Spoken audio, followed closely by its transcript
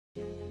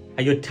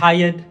Are you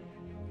tired?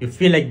 You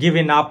feel like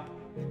giving up?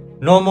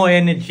 No more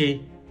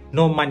energy,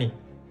 no money.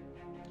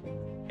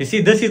 You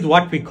see, this is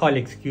what we call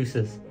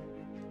excuses.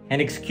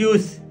 An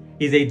excuse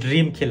is a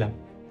dream killer.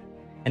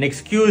 An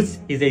excuse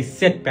is a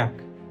setback.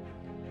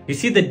 You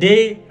see, the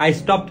day I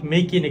stopped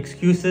making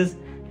excuses,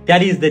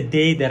 that is the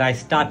day that I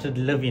started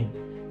living.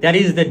 That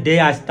is the day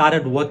I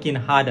started working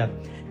harder.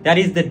 That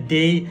is the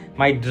day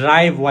my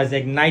drive was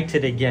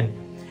ignited again.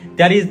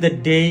 That is the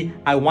day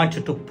I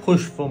wanted to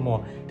push for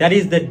more. That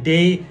is the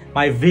day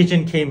my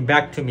vision came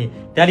back to me.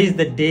 That is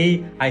the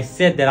day I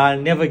said that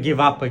I'll never give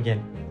up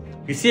again.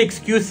 You see,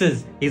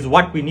 excuses is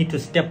what we need to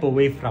step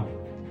away from.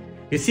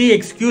 You see,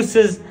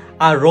 excuses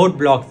are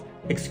roadblocks.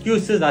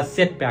 Excuses are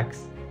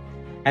setbacks.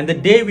 And the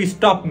day we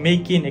stop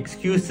making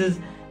excuses,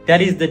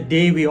 that is the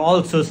day we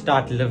also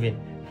start living.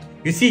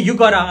 You see, you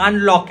gotta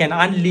unlock and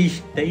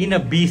unleash the inner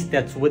beast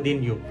that's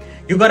within you.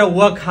 You gotta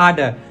work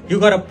harder. You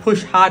gotta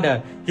push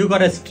harder. You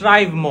gotta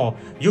strive more.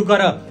 You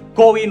gotta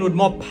go in with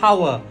more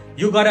power.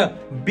 You gotta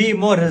be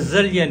more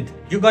resilient.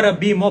 You gotta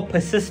be more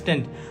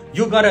persistent.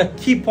 You gotta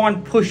keep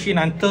on pushing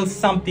until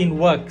something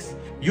works.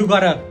 You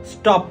gotta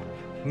stop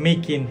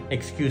making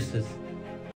excuses.